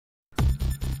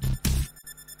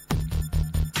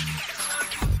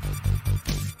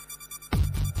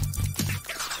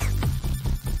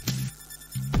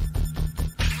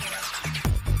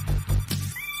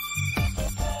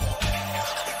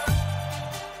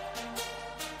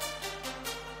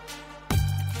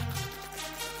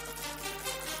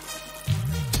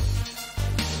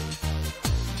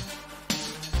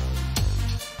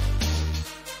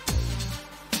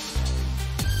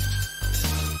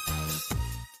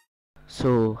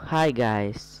So hi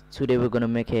guys, today we're gonna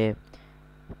make a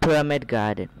pyramid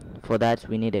garden. For that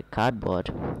we need a cardboard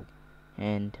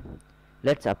and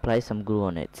let's apply some glue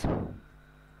on it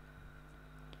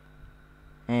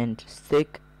and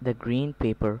stick the green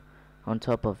paper on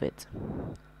top of it.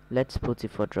 Let's put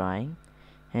it for drying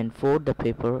and fold the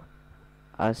paper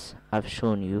as I've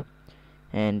shown you,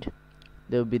 and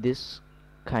there will be this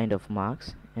kind of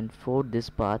marks, and fold this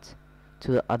part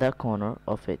to the other corner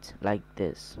of it like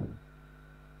this.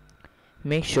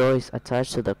 Make sure it's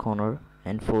attached to the corner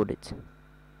and fold it.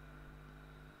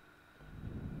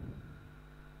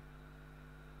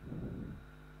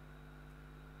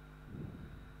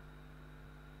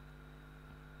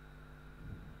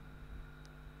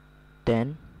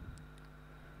 Then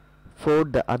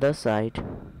fold the other side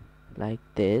like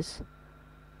this.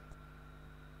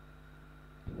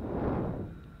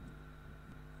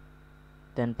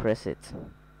 Then press it.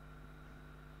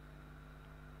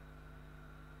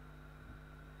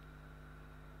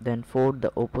 Then fold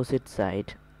the opposite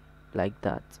side like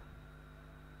that.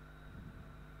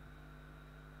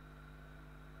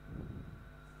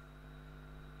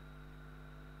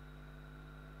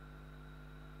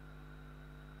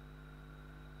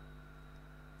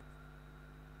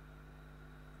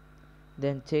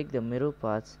 Then take the middle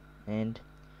part and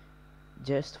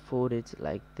just fold it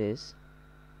like this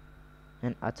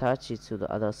and attach it to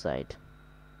the other side.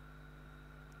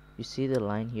 You see the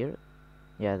line here?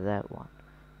 Yeah, that one.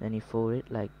 Then you fold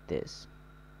it like this.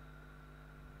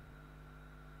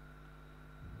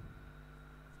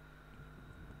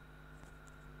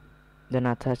 Then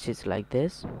attach it like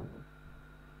this.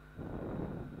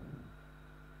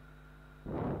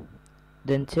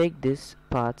 Then take this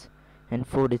part and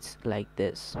fold it like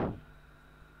this.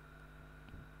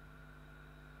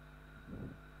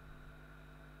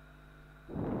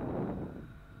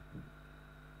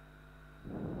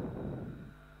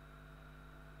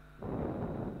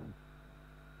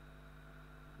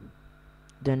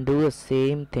 Then do the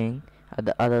same thing at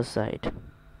the other side.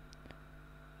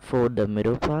 Fold the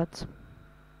middle part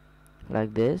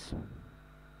like this.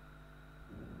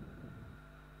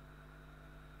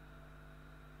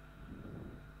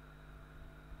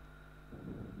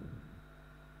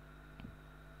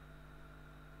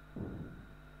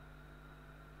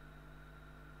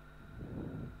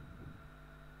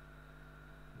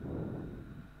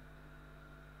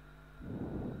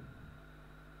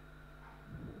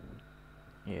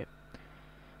 Yeah.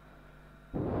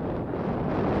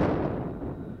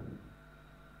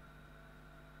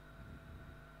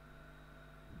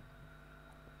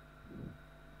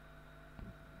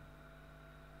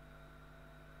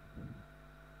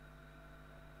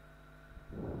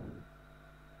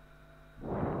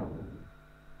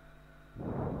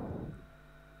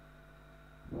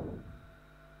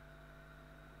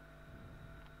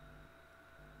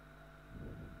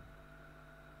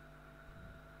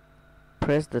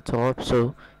 Press the top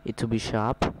so it will be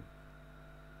sharp.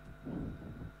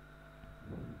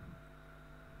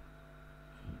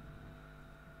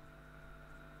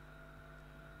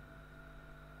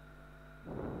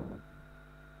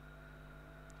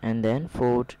 And then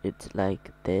fold it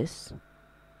like this,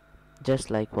 just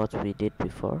like what we did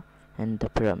before, and the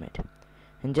pyramid.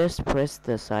 And just press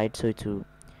the side so it will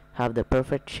have the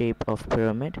perfect shape of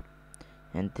pyramid,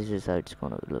 and this is how it's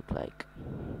gonna look like.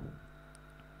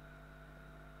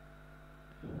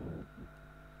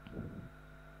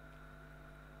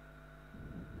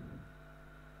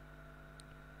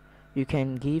 You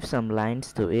can give some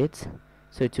lines to it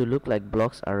so it will look like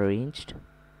blocks are arranged,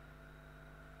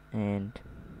 and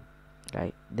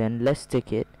right then let's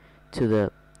stick it to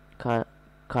the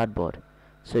cardboard.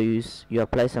 So you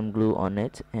apply some glue on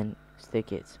it and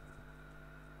stick it.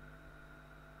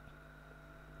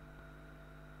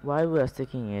 While we are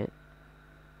sticking it,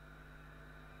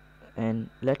 and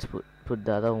let's put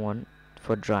the other one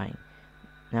for drying.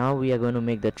 Now we are going to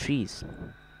make the trees.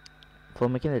 For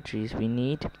making the trees we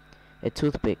need a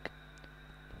toothpick.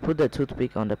 Put the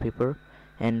toothpick on the paper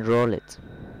and roll it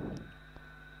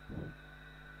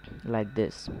like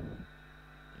this.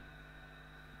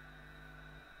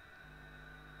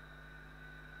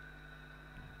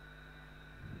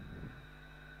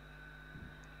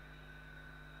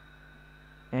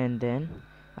 And then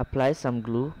apply some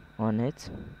glue on it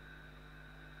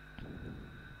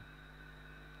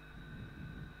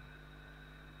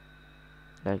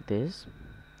like this,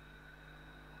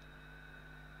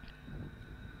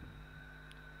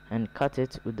 and cut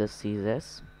it with the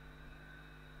scissors.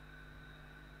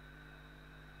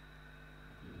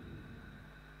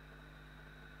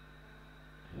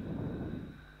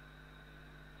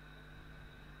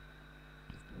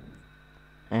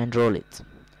 and roll it.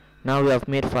 Now we have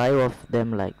made 5 of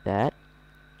them like that.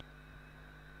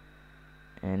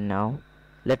 And now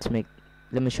let me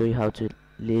show you how to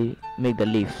make the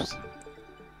leaves.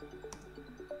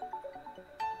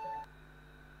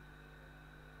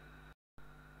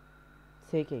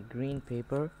 Take a green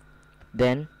paper,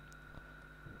 then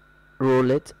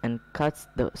roll it and cut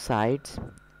the sides,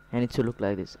 and it should look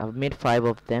like this. I've made 5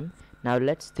 of them. Now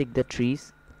let's stick the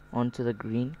trees onto the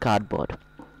green cardboard.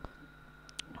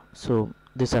 So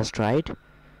this has dried.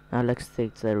 Now let's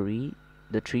take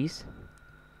the trees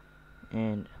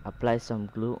and apply some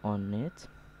glue on it.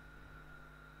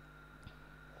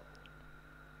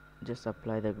 Just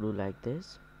apply the glue like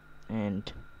this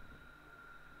and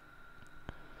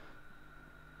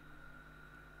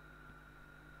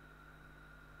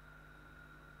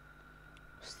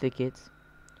stick it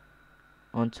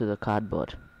onto the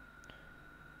cardboard.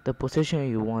 The position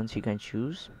you want you can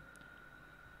choose,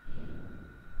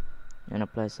 and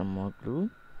apply some more glue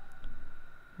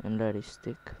and let it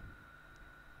stick.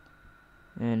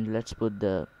 And let's put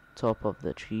the top of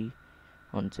the tree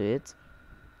onto it.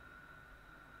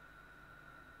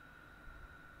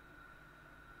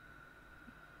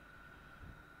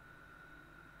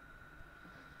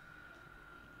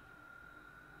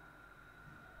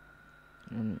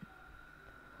 And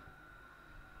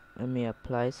let me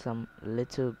apply some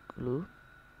little glue.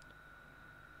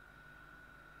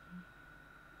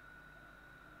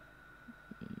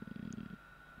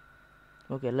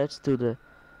 Okay, let's do the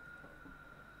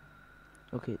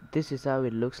okay, this is how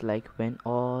it looks like when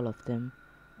all of them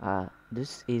are.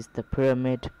 This is the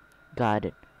pyramid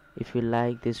garden. If you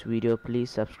like this video,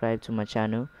 please subscribe to my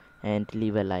channel and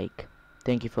leave a like.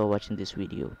 Thank you for watching this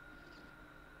video.